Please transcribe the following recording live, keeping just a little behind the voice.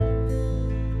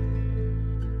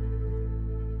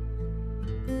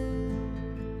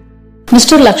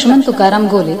Mr. Lakshman Tukaram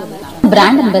Gole,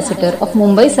 brand ambassador of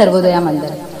Mumbai Sarvodaya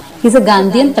Mandal. He is a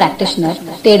Gandhian practitioner,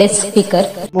 TEDx speaker.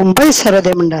 Mumbai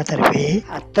Sarvodaya मंडळातर्फे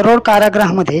तरोड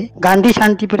कारागृहामध्ये गांधी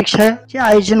शांती परीक्षेचे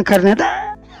आयोजन करण्यात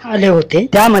आले होते।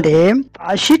 त्यामध्ये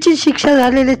फाशीची शिक्षा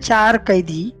झालेले 4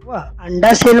 कैदी व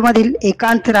अंडा सेल मधील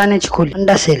एकांत राहण्याची खोली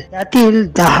अंडा सेल यातील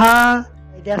 10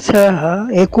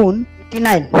 कैद्यांसह एकूण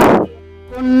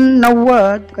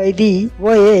 89 कैदी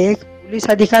व एक पोलीस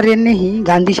अधिकाऱ्यांनीही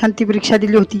गांधी शांती परीक्षा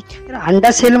दिली होती। तर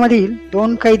अंडा सेल मधील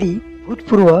 2 कैदी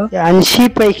भूतपूर्व 80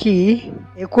 पैकी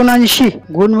 79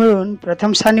 गुण मिळवून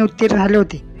प्रथम स्थानी उत्तीर्ण झाले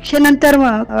होते। परीक्षेनंतर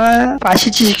मग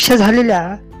फाशीची शिक्षा झालेल्या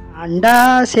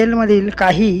अंडा सेल मधील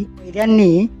काही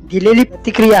कैद्यांनी दिलेली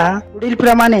प्रतिक्रिया पुढील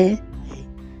प्रमाणे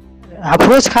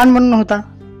अफरोज खान म्हणून होता,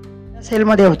 सेल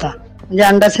मध्ये होता, म्हणजे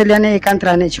अंडा सेल याने एकांत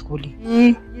राहण्याची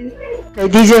खोली।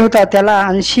 कैदी जे होता त्याला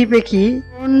 80 पैकी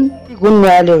 2 गुण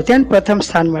मिळाले होते आणि प्रथम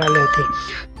स्थान मिळाले होते।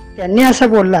 त्यांनी असं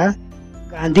बोलला,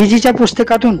 गांधीजीच्या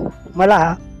पुस्तकातून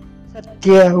मला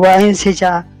सत्य व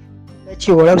अहिंसेच्या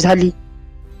त्याची ओळख झाली,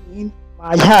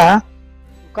 माझ्या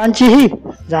चुकांचीही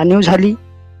जाणीव झाली।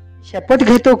 शपथ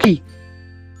घेतो की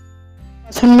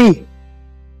पासून मी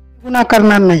गुन्हा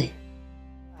करणार नाही।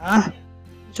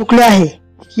 चुकले आहे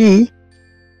की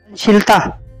शीलता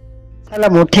त्याला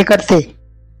मोठे करते।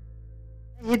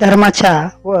 ही धर्माच्या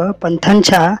व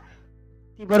पंथांच्या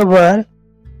बरोबर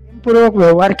प्रेमपूर्वक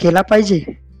व्यवहार केला पाहिजे।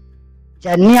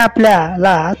 ज्यांनी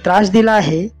आपल्याला त्रास दिला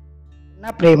आहे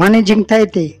त्यांना प्रेमाने जिंकता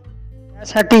येते,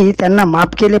 त्यासाठी त्यांना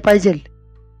माफ केले पाहिजे।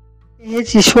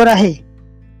 हेच ईश्वर आहे,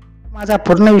 माझा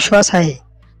पूर्ण विश्वास आहे।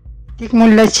 नैतिक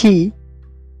मूल्याची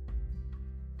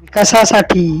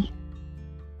विकासासाठी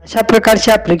अशा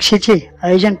प्रकारच्या परीक्षेचे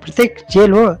आयोजन प्रत्येक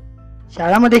जेल व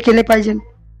शाळांमध्ये केले पाहिजे।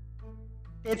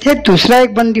 तेथे दुसरा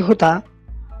एक बंदी होता,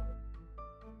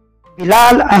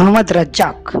 बिलाल अहमद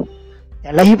रज्जाक,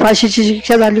 त्यालाही फाशीची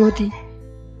शिक्षा झाली होती।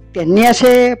 त्यांनी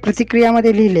असे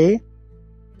प्रतिक्रियामध्ये लिहिले,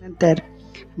 नंतर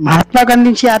महात्मा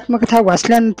गांधींची आत्मकथा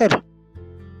वाचल्यानंतर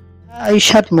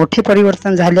आयुष्यात मोठे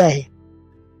परिवर्तन झाले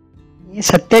आहे।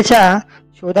 सत्याच्या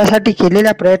शोधासाठी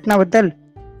केलेल्या प्रयत्नाबद्दल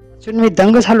मी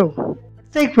दंग झालो।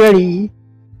 प्रत्येक वेळी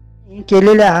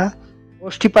केलेल्या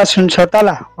गोष्टीपासून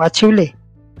स्वतःला वाचवले,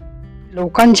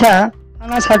 लोकांच्या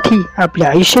आनंदासाठी आपले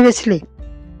आयुष्य वेचले।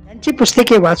 त्यांची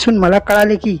पुस्तके वाचून मला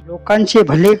कळाले की लोकांचे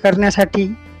भले करण्यासाठी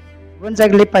जीवन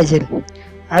जगले पाहिजे।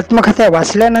 आत्मकथा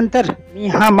वाचल्यानंतर मी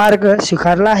हा मार्ग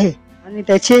स्वीकारला आहे आणि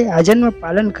त्याचे आजन्म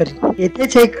पालन करेन।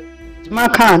 येथेच एक अजमा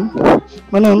खान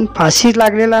म्हणून फाशी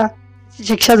लागलेला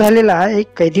शिक्षा झालेला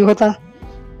एक कैदी होता।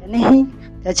 त्यानेही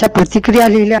त्याच्या प्रतिक्रिया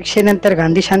लिहिल्या। परीक्षेनंतर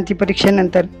गांधी शांती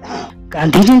परीक्षेनंतर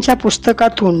गांधीजींच्या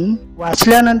पुस्तकातून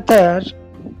वाचल्यानंतर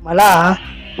मला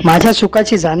माझ्या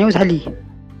चुकाची जाणीव झाली।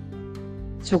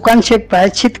 चुकांचे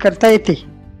प्रायश्चित करता येते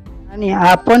आणि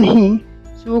आपणही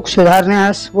चूक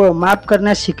सुधारण्यास व माफ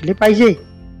करण्यास शिकले पाहिजे,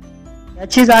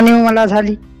 याची जाणीव मला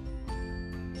झाली।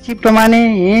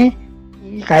 त्याप्रमाणे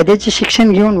कायद्याचे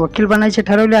शिक्षण घेऊन वकील बनायचे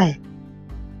ठरवले आहे।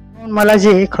 म्हणून मला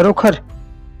जे खरोखर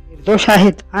निर्दोष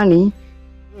आहेत आणि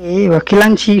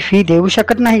वकिलांची फी देऊ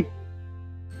शकत नाहीत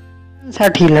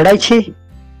साठी लढायचे,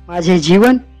 माझे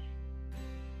जीवन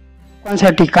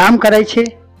लोकांसाठी काम करायचे,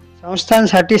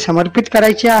 संस्थांसाठी समर्पित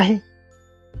करायचे आहे।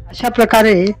 अशा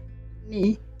प्रकारे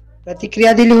मी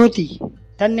प्रतिक्रिया दिली होती।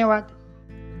 धन्यवाद।